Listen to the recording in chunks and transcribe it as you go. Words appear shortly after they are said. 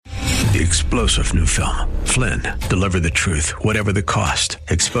The explosive new film, Flynn, deliver the truth, whatever the cost,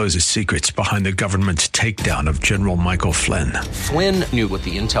 exposes secrets behind the government's takedown of General Michael Flynn. Flynn knew what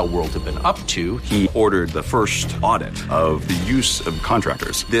the intel world had been up to. He ordered the first audit of the use of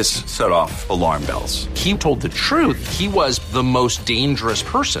contractors. This set off alarm bells. He told the truth. He was the most dangerous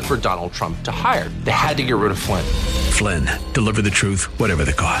person for Donald Trump to hire. They had to get rid of Flynn. Flynn, deliver the truth, whatever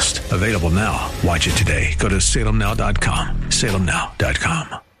the cost. Available now. Watch it today. Go to salemnow.com.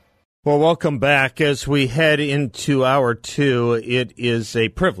 salemnow.com. Well, welcome back. As we head into hour two, it is a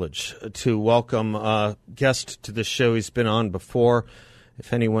privilege to welcome a guest to the show. He's been on before.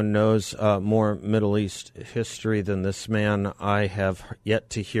 If anyone knows more Middle East history than this man, I have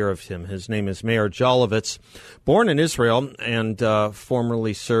yet to hear of him. His name is Meir Jolovitz, born in Israel and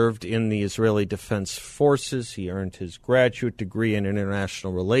formerly served in the Israeli Defense Forces. He earned his graduate degree in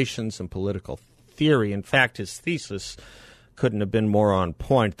international relations and political theory. In fact, his thesis couldn't have been more on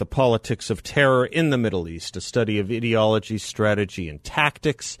point. The Politics of Terror in the Middle East, a study of ideology, strategy, and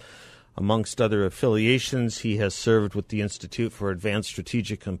tactics. Amongst other affiliations, he has served with the Institute for Advanced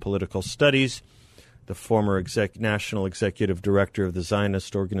Strategic and Political Studies, the former National Executive Director of the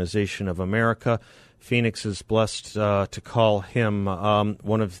Zionist Organization of America. Phoenix is blessed to call him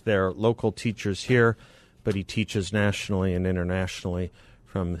one of their local teachers here, but he teaches nationally and internationally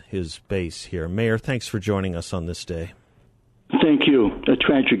from his base here. Meir, thanks for joining us on this day. Thank you. A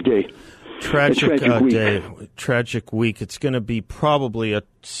tragic day. Tragic day, tragic week. It's going to be probably a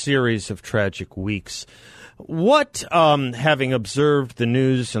series of tragic weeks. What, having observed the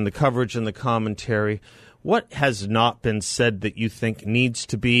news and the coverage and the commentary, what has not been said that you think needs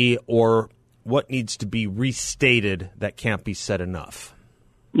to be, or what needs to be restated that can't be said enough?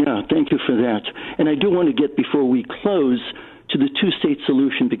 Yeah, thank you for that. And I do want to get, before we close, to the two-state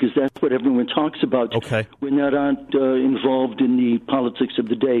solution, because that's what everyone talks about. Okay. We're not involved in the politics of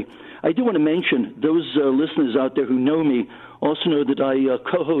the day. I do want to mention, those listeners out there who know me also know that I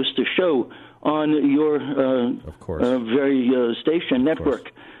co-host a show on your very station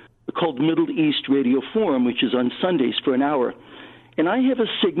network called Middle East Radio Forum, which is on Sundays for an hour. And I have a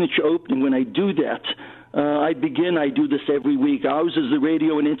signature opening when I do that. I do this every week. Ours is the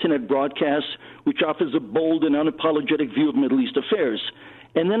radio and internet broadcast, which offers a bold and unapologetic view of Middle East affairs.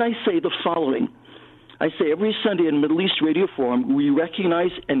 And then I say the following. I say every Sunday in Middle East Radio Forum, we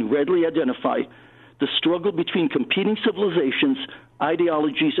recognize and readily identify the struggle between competing civilizations,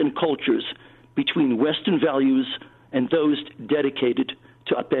 ideologies, and cultures, between Western values and those dedicated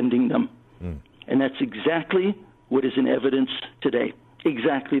to upending them. And that's exactly what is in evidence today.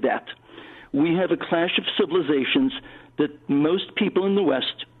 Exactly that. We have a clash of civilizations that most people in the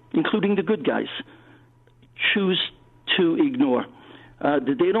West, including the good guys, choose to ignore.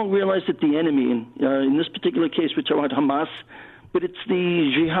 They don't realize that the enemy, in this particular case we're talking about Hamas, but it's the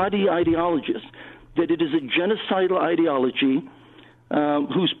jihadi ideologists, that it is a genocidal ideology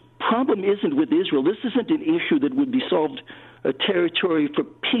whose problem isn't with Israel. This isn't an issue that would be solved a territory for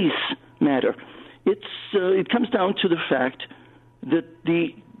peace matter. It comes down to the fact that the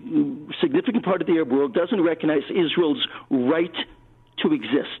significant part of the Arab world doesn't recognize Israel's right to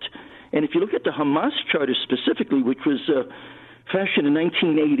exist. And if you look at the Hamas charter specifically, which was fashioned in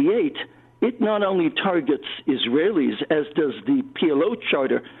 1988, it not only targets Israelis, as does the PLO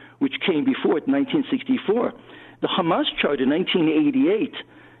charter, which came before it in 1964. The Hamas charter in 1988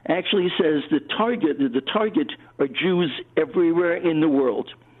 actually says the target are Jews everywhere in the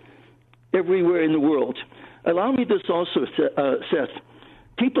world. Everywhere in the world. Allow me this also, Seth.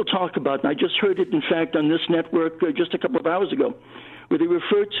 People talk about, and I just heard it, in fact, on this network just a couple of hours ago, where they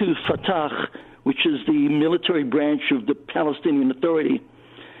refer to Fatah, which is the military branch of the Palestinian Authority,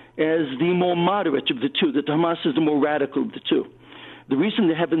 as the more moderate of the two, that Hamas is the more radical of the two. The reason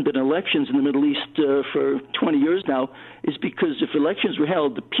there haven't been elections in the Middle East for 20 years now is because if elections were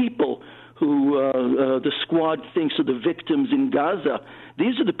held, the people who the squad thinks are the victims in Gaza,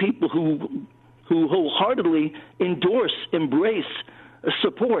 these are the people who wholeheartedly endorse, embrace,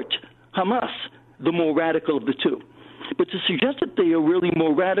 support Hamas, the more radical of the two. But to suggest that they are really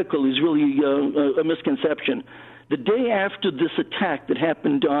more radical is really a misconception. The day after this attack that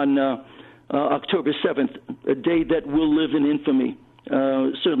happened on October 7th, a day that will live in infamy,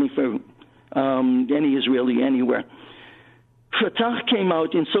 certainly for any Israeli anywhere, Fatah came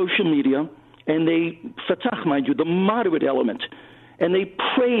out in social media, and Fatah, mind you, the moderate element, and they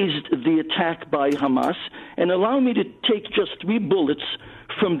praised the attack by Hamas. And allow me to take just 3 bullets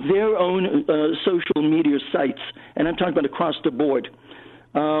from their own social media sites, and I'm talking about across the board.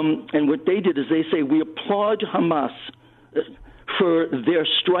 And what they did is they say, we applaud Hamas for their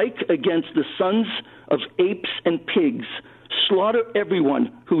strike against the sons of apes and pigs slaughter everyone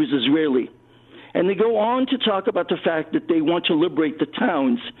who is Israeli. And they go on to talk about the fact that they want to liberate the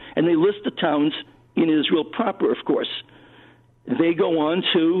towns, and they list the towns in Israel proper, of course. They go on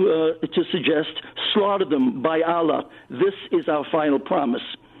to suggest, slaughter them by Allah. This is our final promise.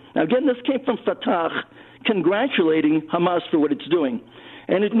 Now, again, this came from Fatah, congratulating Hamas for what it's doing.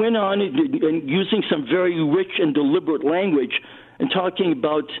 And it went on using some very rich and deliberate language and talking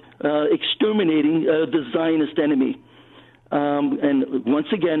about exterminating the Zionist enemy. And once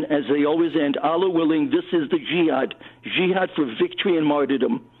again, as they always end, Allah willing, this is the jihad for victory and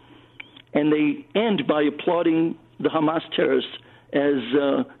martyrdom. And they end by applauding the Hamas terrorists as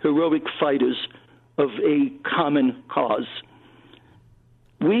heroic fighters of a common cause.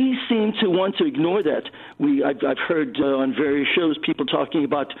 We seem to want to ignore that. I've heard on various shows people talking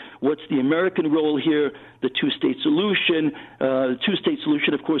about what's the American role here, the two-state solution. The two-state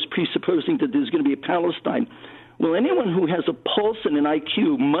solution, of course, presupposing that there's going to be a Palestine. Well, anyone who has a pulse and an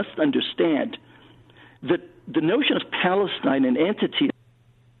IQ must understand that the notion of Palestine, an entity,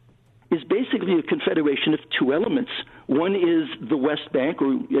 is basically a confederation of two elements. One is the West Bank,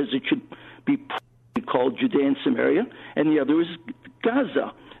 or as it should be called, Judea and Samaria, and the other is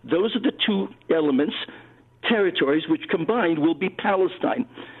Gaza. Those are the two elements, territories, which combined will be Palestine.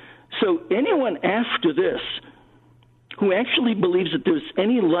 So anyone after this who actually believes that there's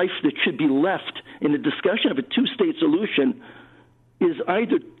any life that should be left in the discussion of a two-state solution is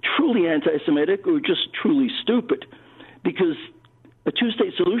either truly anti-Semitic or just truly stupid, because a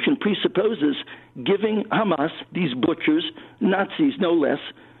two-state solution presupposes giving Hamas, these butchers, Nazis no less,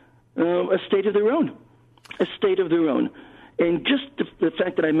 a state of their own. A state of their own. And just the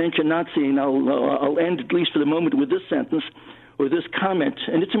fact that I mentioned Nazi, and I'll end at least for the moment with this sentence or this comment,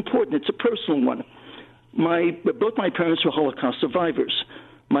 and it's important, it's a personal one. Both my parents were Holocaust survivors.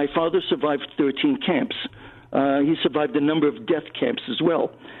 My father survived 13 camps. He survived a number of death camps as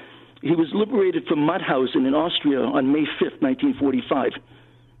well. He was liberated from Mauthausen in Austria on May 5th, 1945.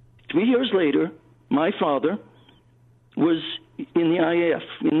 3 years later, my father was in the IAF,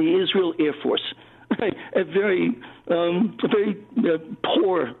 in the Israel Air Force, a very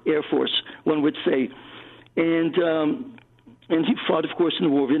poor Air Force, one would say. And he fought, of course, in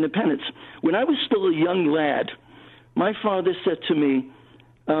the War of Independence. When I was still a young lad, my father said to me,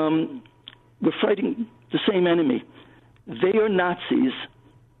 we're fighting the same enemy. They are Nazis.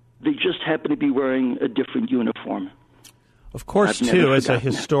 They just happen to be wearing a different uniform. Of course, too, as a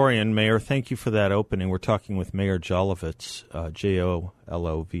historian, Meir, thank you for that opening. We're talking with Meir Jolovitz,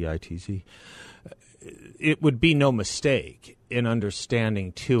 Jolovitz. It would be no mistake in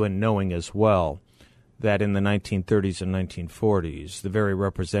understanding, too, and knowing as well that in the 1930s and 1940s, the very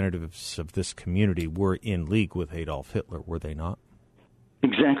representatives of this community were in league with Adolf Hitler, were they not?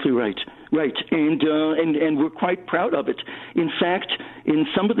 Exactly right. Right, and we're quite proud of it. In fact, in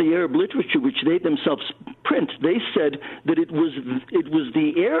some of the Arab literature, which they themselves print, they said that it was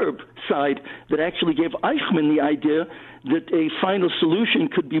the Arab side that actually gave Eichmann the idea that a final solution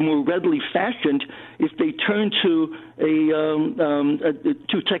could be more readily fashioned if they turned to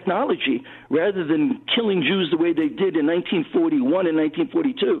to technology rather than killing Jews the way they did in 1941 and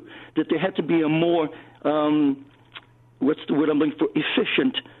 1942. That there had to be a more what's the word I'm looking for?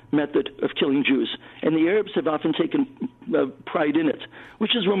 Efficient method of killing Jews. And the Arabs have often taken pride in it,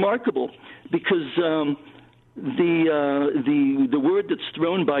 which is remarkable because the word that's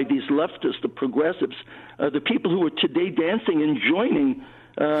thrown by these leftists, the progressives, the people who are today dancing and joining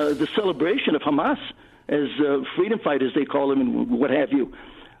the celebration of Hamas as freedom fighters, they call them, and what have you,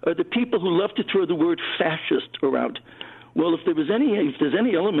 are the people who love to throw the word fascist around. Well, if there's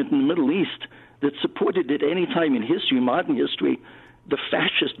any element in the Middle East that supported at any time in history, modern history, the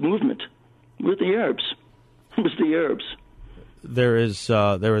fascist movement, were the Arabs. It was the Arabs. There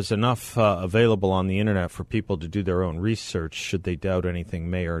is enough available on the internet for people to do their own research. Should they doubt anything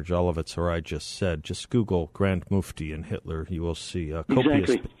Meir Jolovitz or I just said, just Google Grand Mufti and Hitler. You will see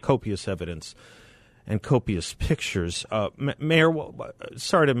copious evidence and copious pictures. Meir,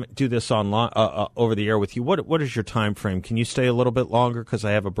 sorry to do this online over the air with you. What is your time frame? Can you stay a little bit longer because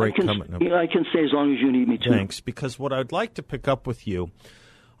I have a break coming up? I can stay as long as you need me to. Thanks, because what I'd like to pick up with you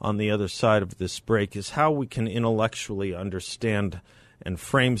on the other side of this break is how we can intellectually understand and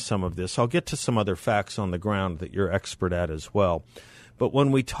frame some of this. I'll get to some other facts on the ground that you're expert at as well. But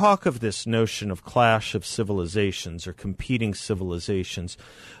when we talk of this notion of clash of civilizations or competing civilizations,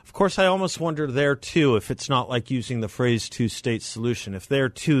 of course, I almost wonder there, too, if it's not like using the phrase two-state solution. If there,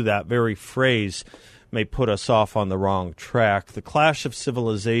 too, that very phrase may put us off on the wrong track. The clash of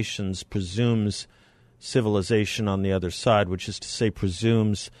civilizations presumes civilization on the other side, which is to say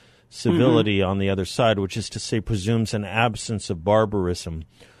presumes civility on the other side, which is to say presumes an absence of barbarism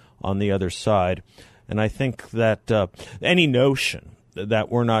on the other side. And I think that any notion that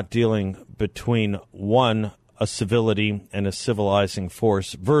we're not dealing between, one, a civility and a civilizing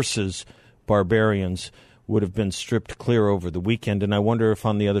force versus barbarians would have been stripped clear over the weekend. And I wonder if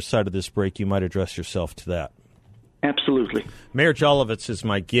on the other side of this break you might address yourself to that. Absolutely. Meir Jolovitz is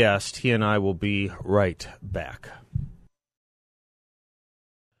my guest. He and I will be right back.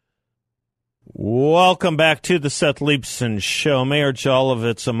 Welcome back to the Seth Leibson Show. Meir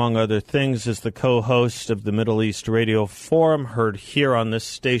Jolovitz, among other things, is the co-host of the Middle East Radio Forum, heard here on this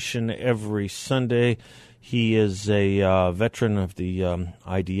station every Sunday. He is a veteran of the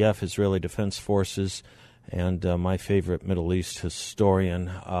IDF, Israeli Defense Forces, and my favorite Middle East historian.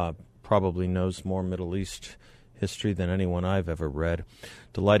 Probably knows more Middle East history than anyone I've ever read.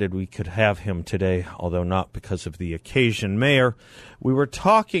 Delighted we could have him today, although not because of the occasion. Meir, we were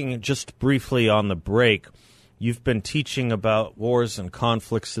talking just briefly on the break. You've been teaching about wars and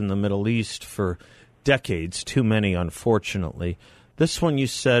conflicts in the Middle East for decades, too many, unfortunately. This one, you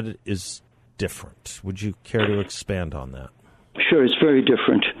said, is different. Would you care to expand on that? Sure, it's very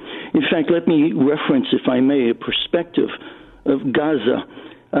different. In fact, let me reference, if I may, a perspective of Gaza.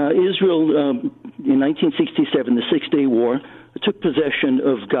 Israel, in 1967, the Six-Day War, took possession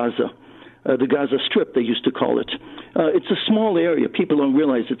of Gaza, the Gaza Strip, they used to call it. It's a small area. People don't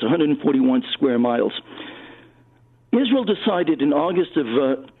realize it's 141 square miles. Israel decided in August of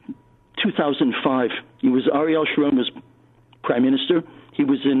 2005, Ariel Sharon was prime minister. He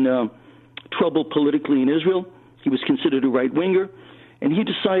was in trouble politically in Israel. He was considered a right-winger. And he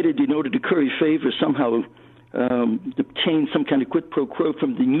decided, in order to curry favor, somehow obtain some kind of quid pro quo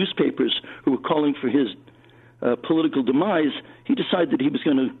from the newspapers who were calling for his political demise, he decided that he was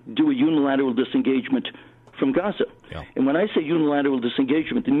going to do a unilateral disengagement from Gaza. Yeah. And when I say unilateral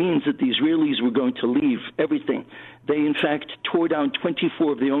disengagement, it means that the Israelis were going to leave everything. They, in fact, tore down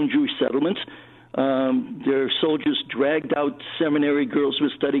 24 of their own Jewish settlements. Their soldiers dragged out seminary girls who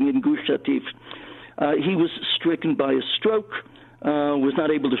were studying in Gush Katif. He was stricken by a stroke, was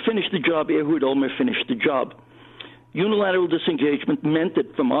not able to finish the job. Ehud Olmert finished the job. Unilateral disengagement meant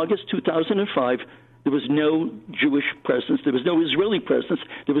that from August 2005, there was no Jewish presence, there was no Israeli presence,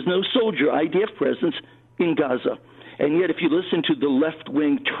 there was no soldier, IDF presence in Gaza. And yet, if you listen to the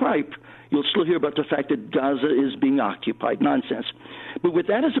left-wing tripe, you'll still hear about the fact that Gaza is being occupied. Nonsense. But with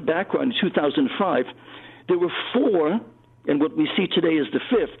that as a background, in 2005, there were 4, and what we see today is the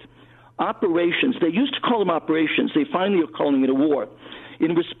 5th, operations. They used to call them operations. They finally are calling it a war.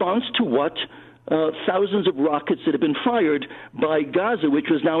 In response to what? Thousands of rockets that have been fired by Gaza, which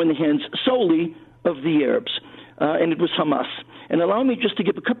was now in the hands solely of the Arabs, and it was Hamas. And allow me just to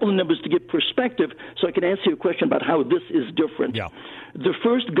give a couple of numbers to give perspective so I can answer your question about how this is different. Yeah. The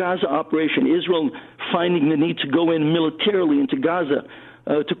first Gaza operation, Israel finding the need to go in militarily into Gaza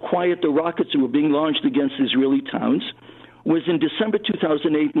to quiet the rockets that were being launched against Israeli towns, was in December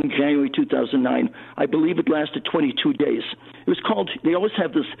 2008 and January 2009. I believe it lasted 22 days. It was called, they always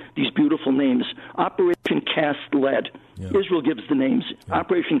have these beautiful names, Operation Cast Lead. Yeah. Israel gives the names, yeah.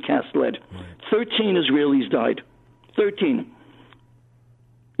 Operation Cast Lead. Right. 13 Israelis died. 13.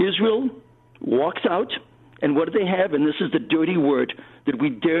 Israel walks out, and what do they have? And this is the dirty word that we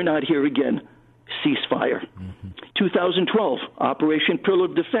dare not hear again, ceasefire. Mm-hmm. 2012, Operation Pearl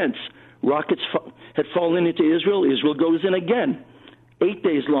of Defense. Rockets had fallen into Israel. Israel goes in again. 8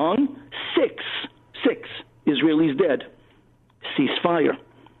 days long, six Israelis dead. Ceasefire.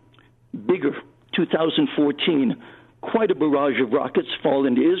 Bigger, 2014. Quite a barrage of rockets fall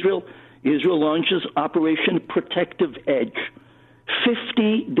into Israel. Israel launches Operation Protective Edge.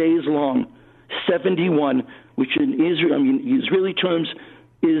 50 days long, 71, which in Israeli terms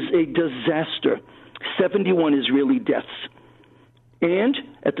is a disaster. 71 Israeli deaths. And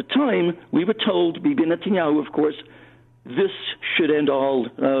at the time, we were told, Bibi Netanyahu, of course, this should end all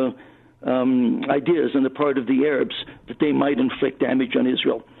ideas on the part of the Arabs that they might inflict damage on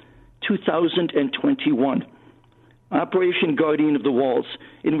Israel. 2021, Operation Guardian of the Walls,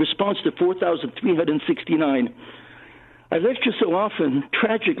 in response to 4,369. I lecture so often,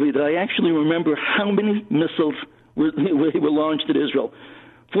 tragically, that I actually remember how many missiles were launched at Israel.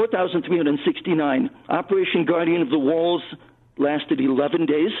 4,369. Operation Guardian of the Walls lasted 11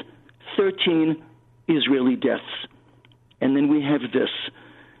 days, 13 Israeli deaths. And then we have this.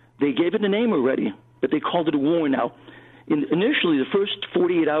 They gave it a name already, but they called it a war now. Initially, the first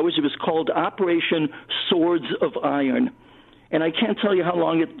 48 hours, it was called Operation Swords of Iron. And I can't tell you how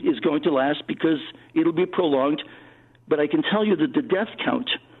long it is going to last because it'll be prolonged, but I can tell you that the death count,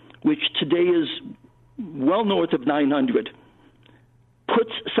 which today is well north of 900,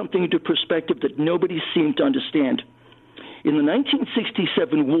 puts something into perspective that nobody seemed to understand. In the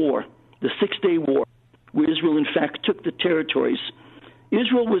 1967 war, the Six-Day War, where Israel in fact took the territories,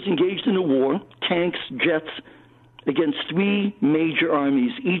 Israel was engaged in a war, tanks, jets, against three major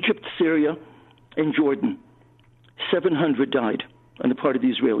armies, Egypt, Syria, and Jordan. 700 died on the part of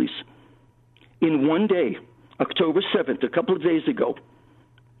the Israelis. In one day, October 7th, a couple of days ago,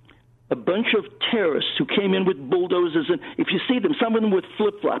 a bunch of terrorists who came in with bulldozers, and if you see them, some of them with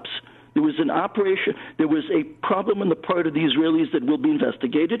flip-flops. There was an operation, there was a problem on the part of the Israelis that will be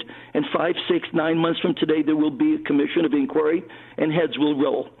investigated, and 5, 6, 9 months from today, there will be a commission of inquiry, and heads will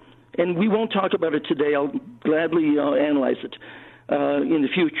roll. And we won't talk about it today. I'll gladly analyze it in the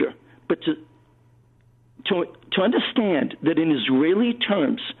future. But to understand that in Israeli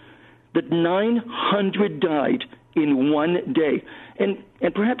terms, that 900 died in one day, and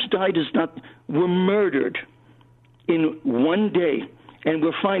perhaps died is not, were murdered in one day. And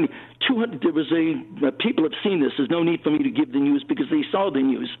we're finding 200, there was people have seen this. There's no need for me to give the news because they saw the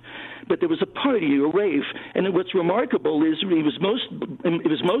news. But there was a party, a rave, and what's remarkable is it was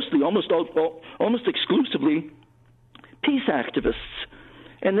mostly, almost exclusively peace activists.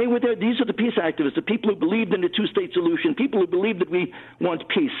 And they were there. These are the peace activists, the people who believed in the two-state solution, people who believed that we want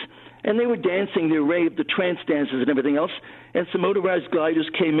peace. And they were dancing their rave, the trance dances and everything else. And some motorized gliders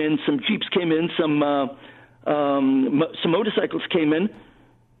came in, some jeeps came in, some motorcycles came in,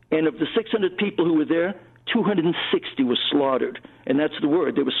 and of the 600 people who were there, 260 were slaughtered, and that's the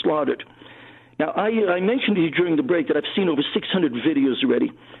word, they were slaughtered. Now, I mentioned to you during the break that I've seen over 600 videos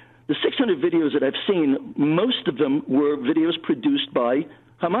already. The 600 videos that I've seen, most of them were videos produced by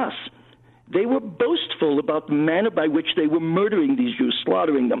Hamas. They were boastful about the manner by which they were murdering these Jews,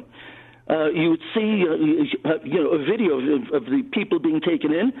 slaughtering them. You would see a video of the people being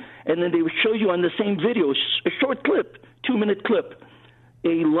taken in, and then they would show you on the same video, a short clip, 2-minute clip,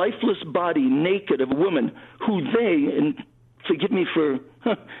 a lifeless body, naked, of a woman who they, and forgive me for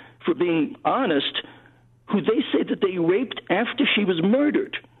being honest, who they say that they raped after she was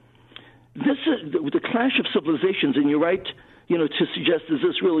murdered. This is the clash of civilizations, and you're right, to suggest, is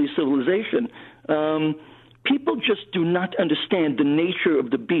this really civilization? People just do not understand the nature of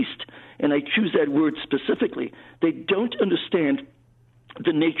the beast, and I choose that word specifically. They don't understand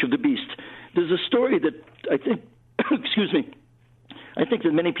the nature of the beast. There's a story that I think, I think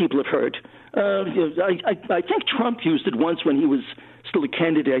that many people have heard. I think Trump used it once when he was still a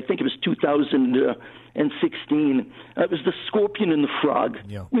candidate. I think it was 2016. It was the scorpion and the frog.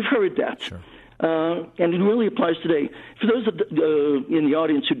 Yeah. We've heard that. Sure. And it really applies today. For those in the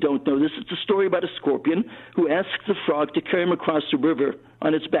audience who don't know this, it's a story about a scorpion who asks the frog to carry him across the river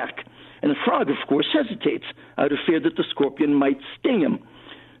on its back. And the frog, of course, hesitates out of fear that the scorpion might sting him.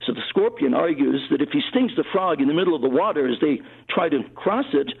 So the scorpion argues that if he stings the frog in the middle of the water as they try to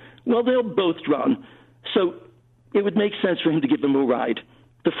cross it, well, they'll both drown. So it would make sense for him to give them a ride.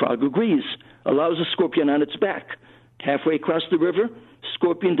 The frog agrees, allows the scorpion on its back. Halfway across the river,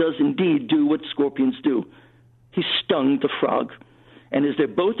 scorpion does indeed do what scorpions do. He stung the frog. And as they're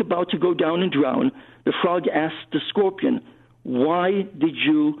both about to go down and drown, the frog asks the scorpion, "Why did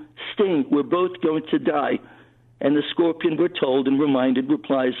you sting? We're both going to die." And the scorpion, we're told and reminded,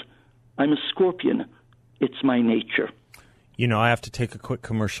 replies, "I'm a scorpion. It's my nature." I have to take a quick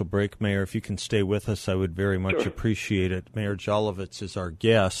commercial break, Mayor. If you can stay with us, I would very much appreciate it. Mayor Jolovitz is our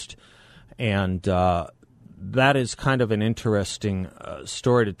guest, and that is kind of an interesting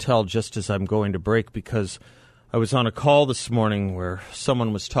story to tell just as I'm going to break, because I was on a call this morning where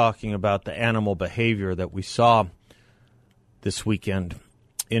someone was talking about the animal behavior that we saw this weekend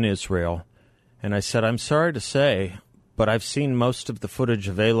in Israel. And I said, I'm sorry to say, but I've seen most of the footage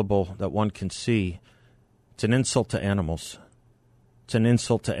available that one can see. It's an insult to animals. It's an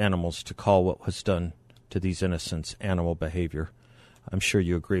insult to animals to call what was done to these innocents animal behavior. I'm sure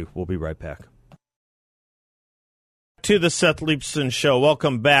you agree. We'll be right back. To the Seth Leibsohn Show.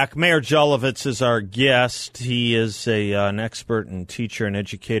 Welcome back. Mayor Jolovitz is our guest. He is an expert and teacher and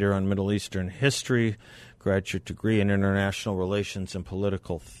educator on Middle Eastern history, graduate degree in international relations and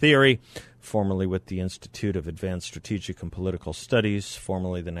political theory, formerly with the Institute of Advanced Strategic and Political Studies,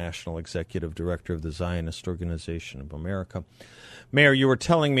 formerly the National Executive Director of the Zionist Organization of America. Mayor, you were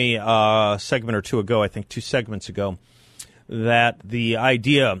telling me a segment or two ago, I think 2 segments ago, that the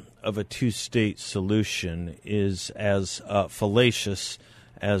idea of a two-state solution is as fallacious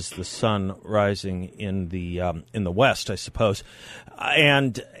as the sun rising in the west, I suppose,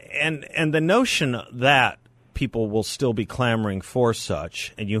 and the notion that people will still be clamoring for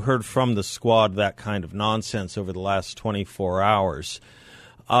such, and you heard from the squad that kind of nonsense over the last 24 hours.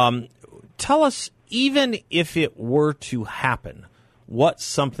 Tell us, even if it were to happen, what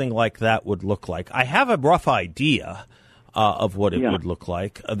something like that would look like. I have a rough idea of what it would look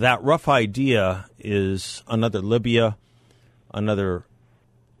like. That rough idea is another Libya, another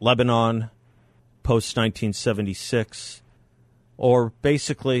Lebanon, post-1976, or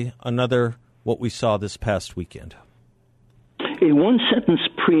basically another what we saw this past weekend. A one-sentence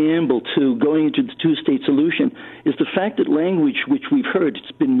preamble to going into the two-state solution is the fact that language, which we've heard,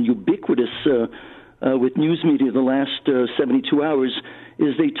 it's been ubiquitous with news media the last 72 hours,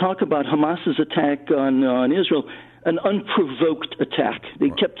 is they talk about Hamas's attack on Israel, an unprovoked attack. They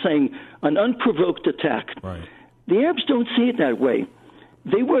kept saying an unprovoked attack. Right. The Arabs don't see it that way.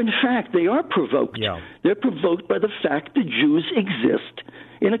 They were, in fact, they are provoked. Yeah. They're provoked by the fact that Jews exist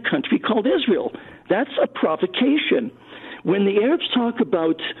in a country called Israel. That's a provocation. When the Arabs talk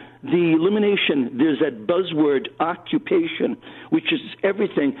about the elimination, there's that buzzword occupation, which is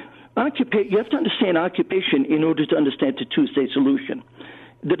everything. You have to understand occupation in order to understand the two-state solution,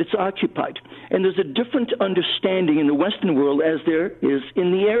 that it's occupied. And there's a different understanding in the Western world as there is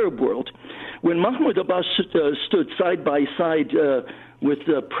in the Arab world. When Mahmoud Abbas stood side by side with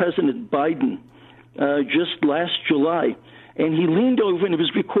President Biden just last July, and he leaned over, and it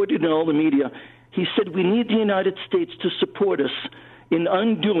was recorded in all the media, he said, we need the United States to support us in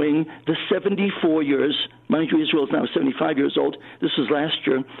undoing the 74 years, mind you, Israel is now 75 years old, this was last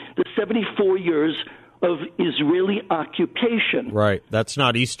year, the 74 years of Israeli occupation. Right. That's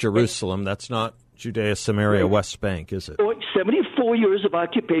not East Jerusalem. That's not Judea, Samaria, West Bank, is it? 74 years of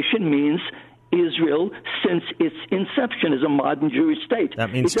occupation means Israel since its inception as a modern Jewish state.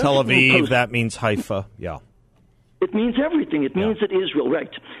 That means Tel Aviv. That means Haifa. Yeah. It means everything. It means that Israel,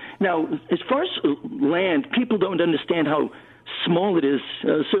 right. Now, as far as land, people don't understand how small it is,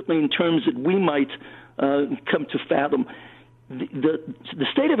 certainly in terms that we might come to fathom. The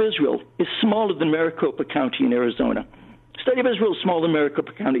state of Israel is smaller than Maricopa County in Arizona. The state of Israel is smaller than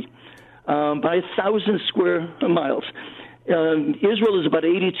Maricopa County by 1,000 square miles. Israel is about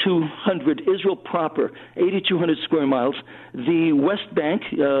 8,200, Israel proper, 8,200 square miles. The West Bank,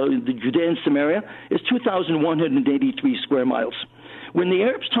 the Judea and Samaria, is 2,183 square miles. When the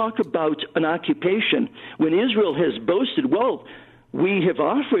Arabs talk about an occupation, when Israel has boasted, well, we have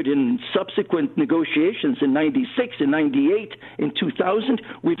offered in subsequent negotiations in 96, in 98, in 2000,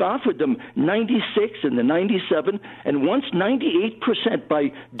 we've offered them 96 and the 97, and once 98%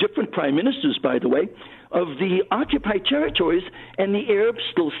 by different prime ministers, by the way, of the occupied territories, and the Arabs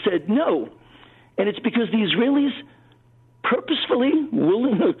still said no. And it's because the Israelis purposefully,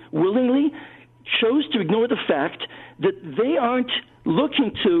 willingly chose to ignore the fact that they aren't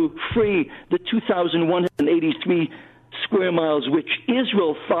looking to free the 2,183 square miles which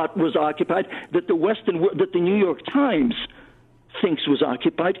Israel thought was occupied, that the New York Times thinks was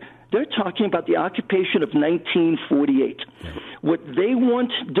occupied. They're talking about the occupation of 1948. What they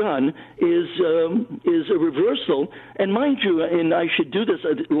want done is a reversal. And mind you, and I should do this,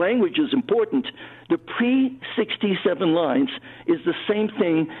 language is important. The pre-67 lines is the same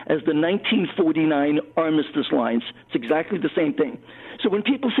thing as the 1949 armistice lines. It's exactly the same thing. So when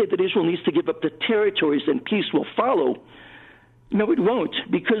people say that Israel needs to give up the territories and peace will follow, no, it won't,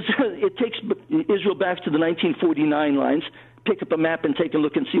 because it takes Israel back to the 1949 lines. Pick up a map and take a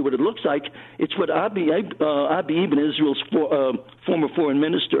look and see what it looks like. It's what Abi Ibn, Israel's former foreign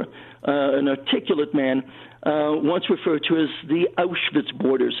minister, an articulate man, once referred to as the Auschwitz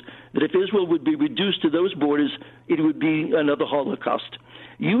borders, that if Israel would be reduced to those borders, it would be another Holocaust.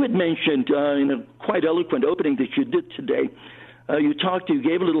 You had mentioned in a quite eloquent opening that you did today, you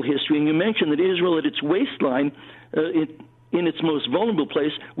gave a little history, and you mentioned that Israel at its waistline, in its most vulnerable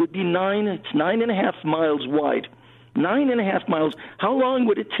place, would be 9.5 miles wide. 9.5 miles. How long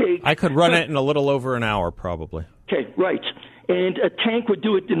would it take? I could run it in a little over an hour, probably. Okay, right. And a tank would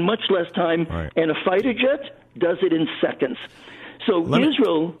do it in much less time, right. And a fighter jet does it in seconds. So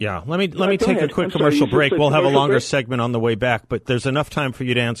Israel... Let me take a quick commercial break. We'll have a longer segment on the way back, but there's enough time for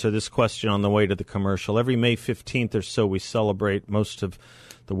you to answer this question on the way to the commercial. Every May 15th or so, we celebrate, most of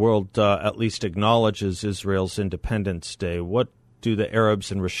the world at least acknowledges Israel's Independence Day. What do the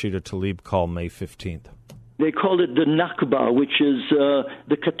Arabs and Rashida Tlaib call May 15th? They called it the Nakba, which is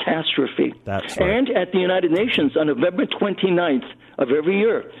the catastrophe. That's right. And at the United Nations on November 29th of every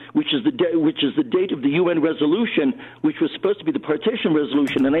year, which is the date of the UN resolution, which was supposed to be the partition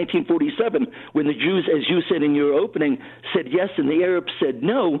resolution in 1947, when the Jews, as you said in your opening, said yes and the Arabs said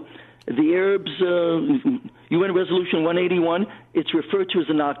no. The Arabs, UN Resolution 181, it's referred to as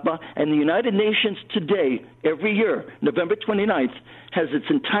the Nakba, and the United Nations today, every year, November 29th, has its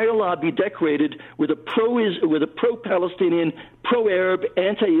entire lobby decorated with a pro-Palestinian, pro-Arab,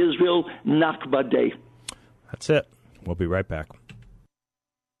 anti-Israel Nakba Day. That's it. We'll be right back.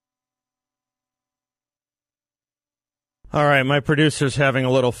 All right, my producer's having a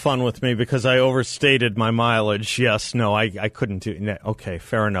little fun with me because I overstated my mileage. Yes, no, I couldn't do. Okay,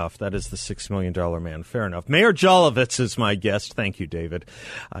 fair enough. That is the $6 million man. Fair enough. Meir Jolovitz is my guest. Thank you, David.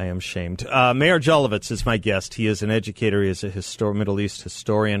 I am shamed. Meir Jolovitz is my guest. He is an educator. He is a Middle East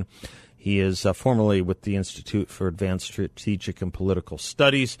historian. He is formerly with the Institute for Advanced Strategic and Political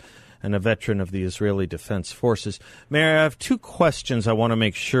Studies and a veteran of the Israeli Defense Forces. Meir, I have two questions I want to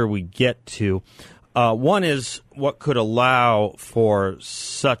make sure we get to. One is, what could allow for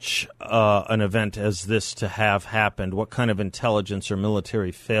such an event as this to have happened? What kind of intelligence or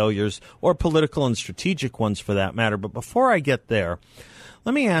military failures, or political and strategic ones for that matter? But before I get there,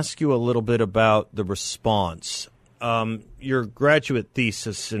 let me ask you a little bit about the response. Your graduate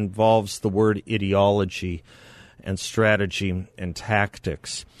thesis involves the word ideology and strategy and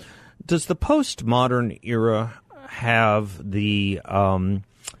tactics. Does the postmodern era have the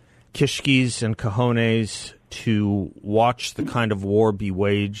kishkis and cojones to watch the kind of war be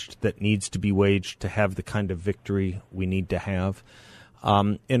waged that needs to be waged to have the kind of victory we need to have?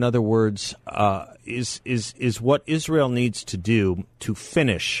 In other words, is what Israel needs to do to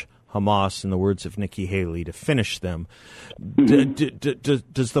finish Hamas, in the words of Nikki Haley, to finish them,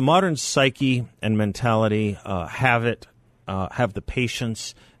 does the modern psyche and mentality have the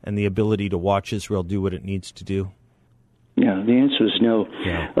patience and the ability to watch Israel do what it needs to do? Yeah, the answer is no.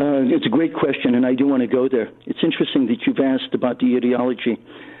 Yeah. It's a great question, and I do want to go there. It's interesting that you've asked about the ideology.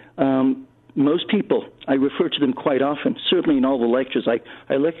 Most people, I refer to them quite often, certainly in all the lectures.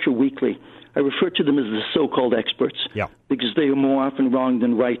 I lecture weekly. I refer to them as the so-called experts, because they are more often wrong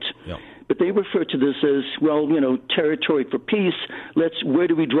than right. Yeah. But they refer to this as, well, territory for peace. Where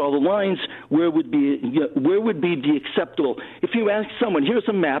do we draw the lines? Where would be the acceptable? If you ask someone, here's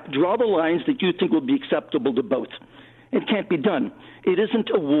a map, draw the lines that you think will be acceptable to both. It can't be done. It isn't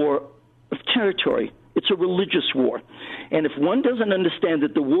a war of territory. It's a religious war. And if one doesn't understand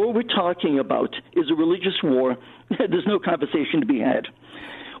that the war we're talking about is a religious war, there's no conversation to be had.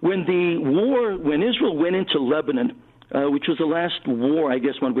 When Israel went into Lebanon, which was the last war, I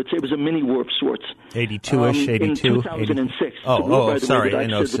guess one would say, it was a mini war of sorts. 82-ish, 82? In 2006. Sorry, I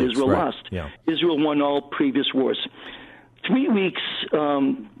know said that Israel lost. Yeah. Israel won all previous wars. 3 weeks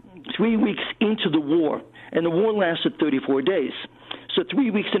into the war, and the war lasted 34 days. So 3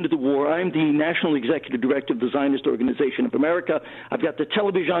 weeks into the war, I'm the National Executive Director of the Zionist Organization of America. I've got the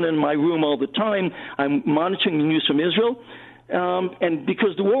television in my room all the time. I'm monitoring the news from Israel. And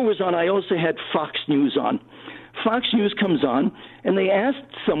because the war was on, I also had Fox News on. Fox News comes on, and they asked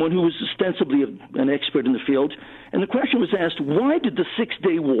someone who was ostensibly an expert in the field, and the question was asked, why did the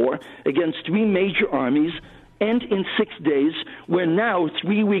 6-day war against three major armies end in 6 days? We're now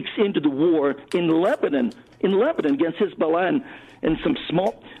 3 weeks into the war in Lebanon against Hezbollah and some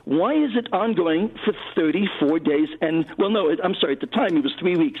small. Why is it ongoing for 34 days? And, at the time it was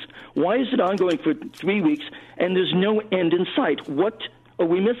 3 weeks. Why is it ongoing for 3 weeks and there's no end in sight? What are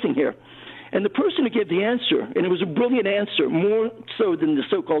we missing here? And the person who gave the answer, and it was a brilliant answer, more so than the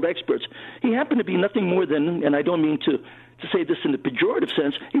so-called experts, he happened to be nothing more than, and I don't mean to say this in the pejorative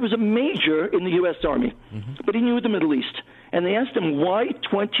sense, he was a major in the U.S. Army, but he knew the Middle East. And they asked him, why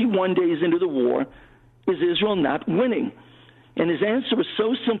 21 days into the war is Israel not winning? And his answer was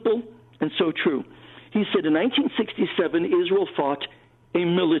so simple and so true. He said in 1967, Israel fought a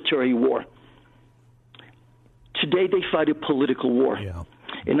military war. Today they fight a political war. Yeah.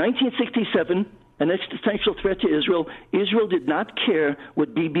 In 1967, an existential threat to Israel, Israel did not care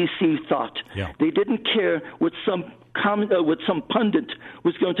what BBC thought. Yeah. They didn't care what some pundit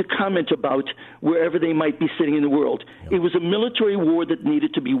was going to comment about wherever they might be sitting in the world. Yeah. It was a military war that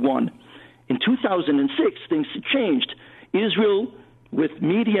needed to be won. In 2006, things changed. Israel, with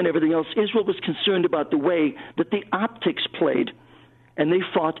media and everything else, Israel was concerned about the way that the optics played. And they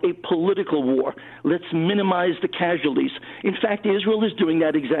fought a political war. Let's minimize the casualties. In fact, Israel is doing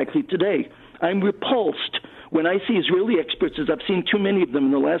that exactly today. I'm repulsed when I see Israeli experts, as I've seen too many of them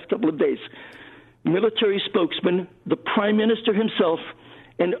in the last couple of days, military spokesmen, the prime minister himself,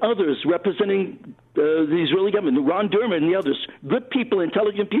 and others representing the Israeli government, Ron Dermer and the others, good people,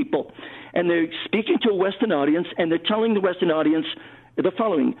 intelligent people. And they're speaking to a Western audience, and they're telling the Western audience the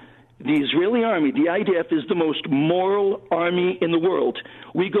following: the Israeli army, the IDF, is the most moral army in the world.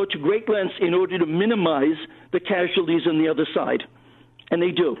 We go to great lengths in order to minimize the casualties on the other side. And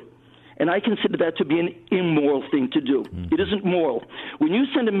they do. And I consider that to be an immoral thing to do. It isn't moral. When you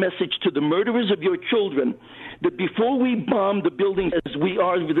send a message to the murderers of your children that before we bomb the buildings as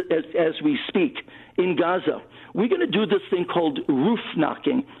we speak in Gaza, we're going to do this thing called roof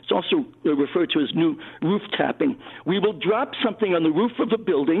knocking. It's also referred to as new roof tapping. We will drop something on the roof of a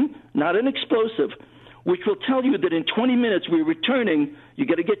building, not an explosive. which will tell you that in 20 minutes we're returning. You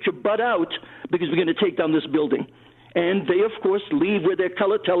got to get your butt out because we're going to take down this building. And they, of course, leave with their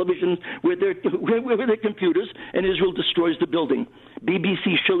color television, with their computers, and Israel destroys the building.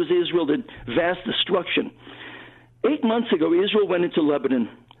 BBC shows Israel the vast destruction. 8 months ago, Israel went into Lebanon.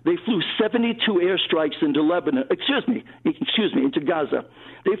 They flew 72 airstrikes into Lebanon. Excuse me, into Gaza.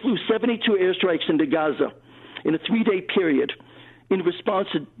 They flew 72 airstrikes into Gaza in a 3-day period in response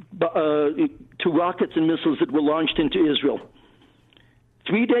to rockets and missiles that were launched into Israel.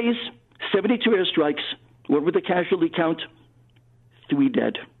 3 days, 72 airstrikes. What would the casualty count? 3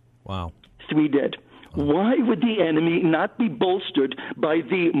 dead. Wow. 3 dead. Why would the enemy not be bolstered by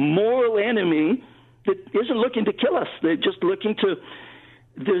the moral enemy that isn't looking to kill us? They're just looking to...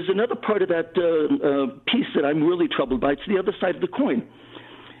 There's another part of that piece that I'm really troubled by. It's the other side of the coin.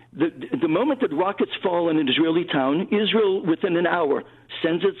 The moment that rockets fall in an Israeli town, Israel, within an hour,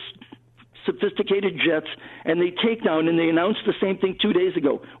 sends its sophisticated jets, and they take down, and they announced the same thing 2 days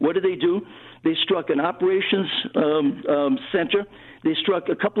ago. What do? They struck an operations center. They struck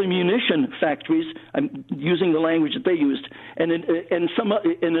a couple of munition factories. I'm using the language that they used, and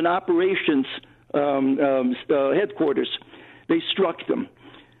in an operations headquarters. They struck them.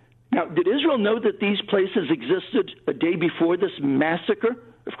 Now, did Israel know that these places existed a day before this massacre?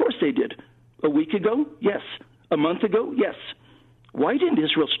 Of course they did. A week ago? Yes. A month ago? Yes. Why didn't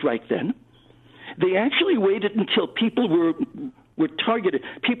Israel strike then? They actually waited until people were targeted.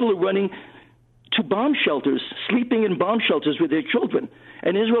 People are running to bomb shelters, sleeping in bomb shelters with their children.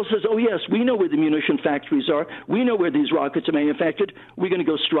 And Israel says, oh, yes, we know where the munition factories are. We know where these rockets are manufactured. We're going to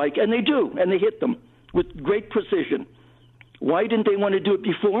go strike. And they do, and they hit them with great precision. Why didn't they want to do it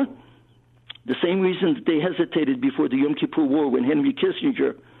before? The same reason that they hesitated before the Yom Kippur War when Henry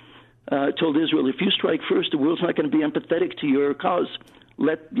Kissinger told Israel, if you strike first, the world's not going to be empathetic to your cause.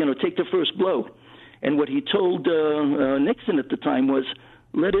 Take the first blow. And what he told Nixon at the time was,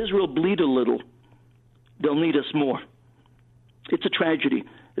 let Israel bleed a little. They'll need us more. It's a tragedy.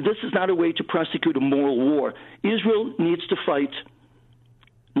 This is not a way to prosecute a moral war. Israel needs to fight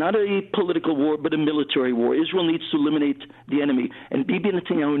not a political war, but a military war. Israel needs to eliminate the enemy. And Bibi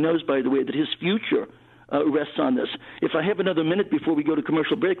Netanyahu knows, by the way, that his future rests on this. If I have another minute before we go to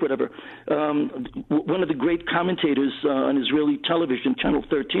commercial break, whatever, one of the great commentators on Israeli television, Channel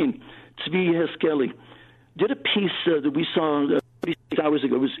 13, Tzvi Yehezkeli, did a piece that we saw 36 hours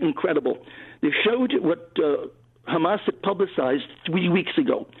ago. It was incredible. They showed what Hamas had publicized 3 weeks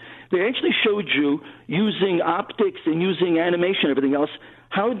ago. They actually showed you, using optics and using animation and everything else,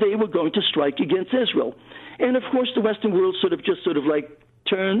 how they were going to strike against Israel. And, of course, the Western world sort of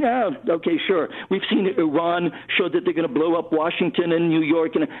turned, okay, sure. We've seen Iran show that they're going to blow up Washington and New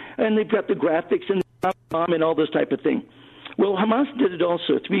York, and they've got the graphics and the bomb and all this type of thing. Well, Hamas did it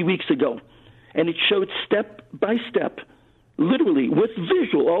also 3 weeks ago, and it showed step by step, literally with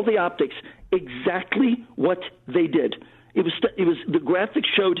visual, all the optics, exactly what they did. It was the graphics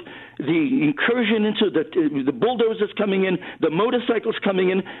showed the incursion into the bulldozers coming in, the motorcycles coming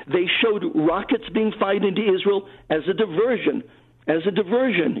in. They showed rockets being fired into Israel as a diversion,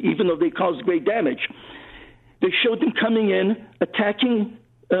 even though they caused great damage. They showed them coming in, attacking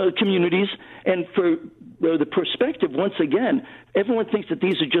communities, and for the perspective, once again, everyone thinks that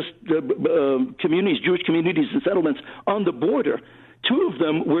these are just communities, Jewish communities and settlements on the border. Two of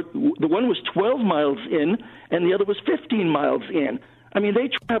them the one was 12 miles in, and the other was 15 miles in. I mean, they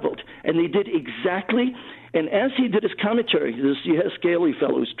traveled, and they did exactly. And as he did his commentary, this Yehezkeli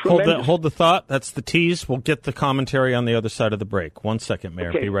fellow is tremendous. Hold the thought. That's the tease. We'll get the commentary on the other side of the break. 1 second, Meir.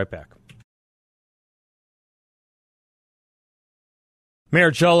 Okay. Be right back. Meir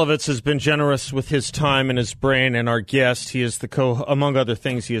Jolovitz has been generous with his time and his brain, and our guest, he is among other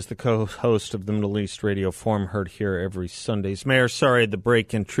things, he is the co-host of the Middle East Radio Forum, heard here every Sundays. Meir, sorry the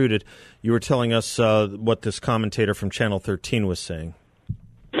break intruded. You were telling us what this commentator from Channel 13 was saying.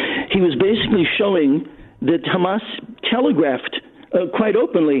 He was basically showing that Hamas telegraphed quite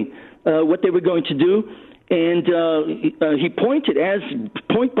openly what they were going to do, and he pointed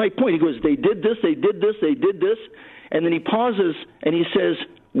point by point. He goes, they did this, they did this, they did this. And then he pauses and he says,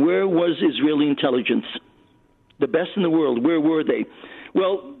 where was Israeli intelligence? The best in the world, where were they?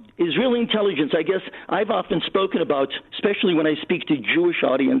 Well, Israeli intelligence, I guess I've often spoken about, especially when I speak to Jewish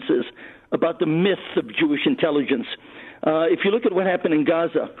audiences, about the myth of Jewish intelligence. If you look at what happened in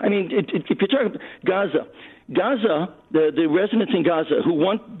Gaza, I mean, if you're talking about Gaza, the residents in Gaza who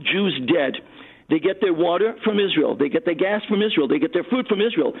want Jews dead, they get their water from Israel. They get their gas from Israel. They get their food from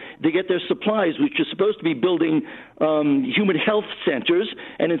Israel. They get their supplies, which are supposed to be building human health centers,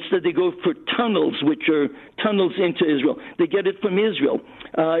 and instead they go for tunnels, which are tunnels into Israel. They get it from Israel.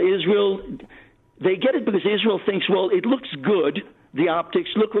 Israel They get it because Israel thinks, well, it looks good, the optics,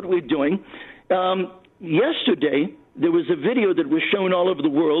 look what we're doing. Yesterday, there was a video that was shown all over the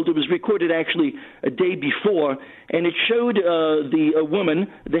world. It was recorded actually a day before, and it showed a woman,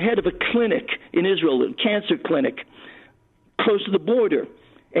 the head of a clinic in Israel, a cancer clinic, close to the border.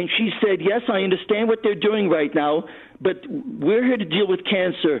 And she said, yes, I understand what they're doing right now, but we're here to deal with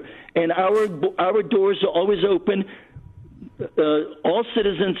cancer, and our doors are always open. All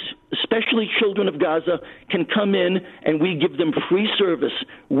citizens, especially children of Gaza, can come in, and we give them free service.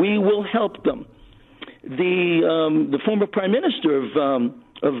 We will help them. The former prime minister of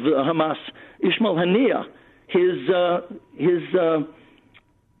Hamas, Ismail Haniyeh, his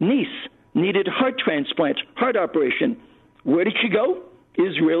niece needed heart transplant, heart operation. Where did she go?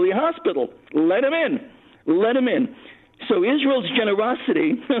 Israeli hospital. Let him in. So Israel's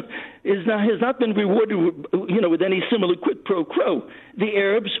generosity has not been rewarded, with any similar quid pro quo. The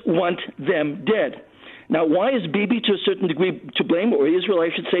Arabs want them dead. Now, why is Bibi to a certain degree to blame, or Israel, I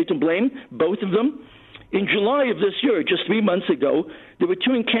should say, to blame? Both of them. In July of this year, just 3 months ago, there were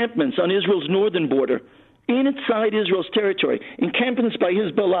 2 encampments on Israel's northern border, inside Israel's territory, encampments by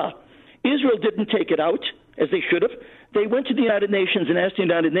Hezbollah. Israel didn't take it out, as they should have. They went to the United Nations and asked the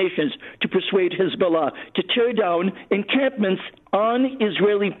United Nations to persuade Hezbollah to tear down encampments on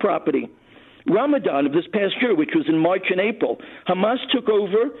Israeli property. Ramadan of this past year, which was in March and April, Hamas took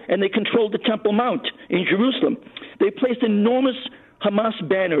over and they controlled the Temple Mount in Jerusalem. They placed enormous Hamas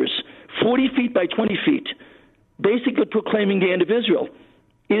banners, 40 feet by 20 feet, basically proclaiming the end of Israel.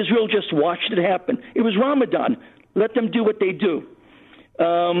 Israel just watched it happen. It was Ramadan. Let them do what they do.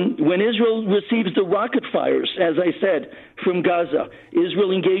 When Israel receives the rocket fires, as I said, from Gaza,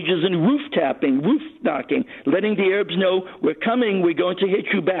 Israel engages in roof tapping, roof knocking, letting the Arabs know, we're coming, we're going to hit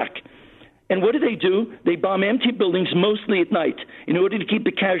you back. And what do? They bomb empty buildings, mostly at night, in order to keep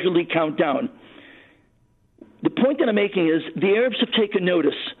the casualty count down. The point that I'm making is the Arabs have taken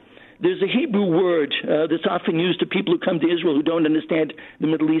notice. There's a Hebrew word that's often used to people who come to Israel who don't understand the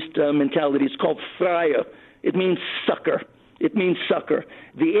Middle East mentality. It's called fraya. It means succor.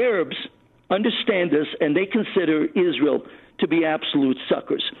 The Arabs understand this, and they consider Israel to be absolute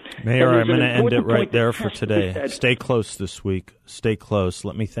suckers. Mayor, I'm going to end it right there for today. Stay close this week. Stay close.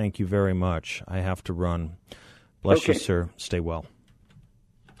 Let me thank you very much. I have to run. Bless you, sir. Stay well.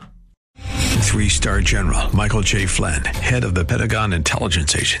 3-star General Michael J. Flynn, head of the Pentagon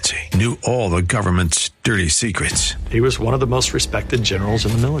Intelligence Agency, knew all the government's dirty secrets. He was one of the most respected generals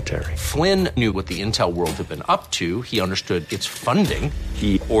in the military. Flynn knew what the intel world had been up to. He understood its funding.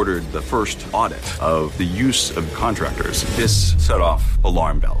 He ordered the first audit of the use of contractors. This set off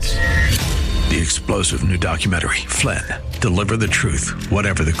alarm bells. The explosive new documentary, Flynn, Deliver the Truth,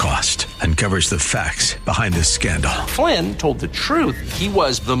 Whatever the Cost, uncovers the facts behind this scandal. Flynn told the truth. He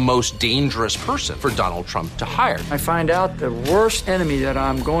was the most dangerous person for Donald Trump to hire. I find out the worst enemy that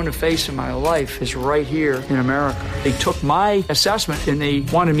I'm going to face in my life is right here in America. They took my assessment and they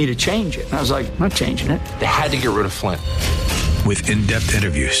wanted me to change it. And I was like, I'm not changing it. They had to get rid of Flynn. With in-depth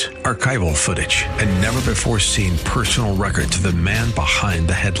interviews, archival footage, and never-before-seen personal records of the man behind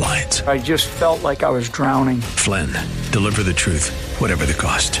the headlines. I just felt like I was drowning. Flynn, Deliver the Truth, Whatever the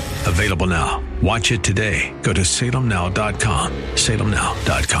Cost. Available now. Watch it today. Go to salemnow.com.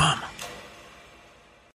 salemnow.com.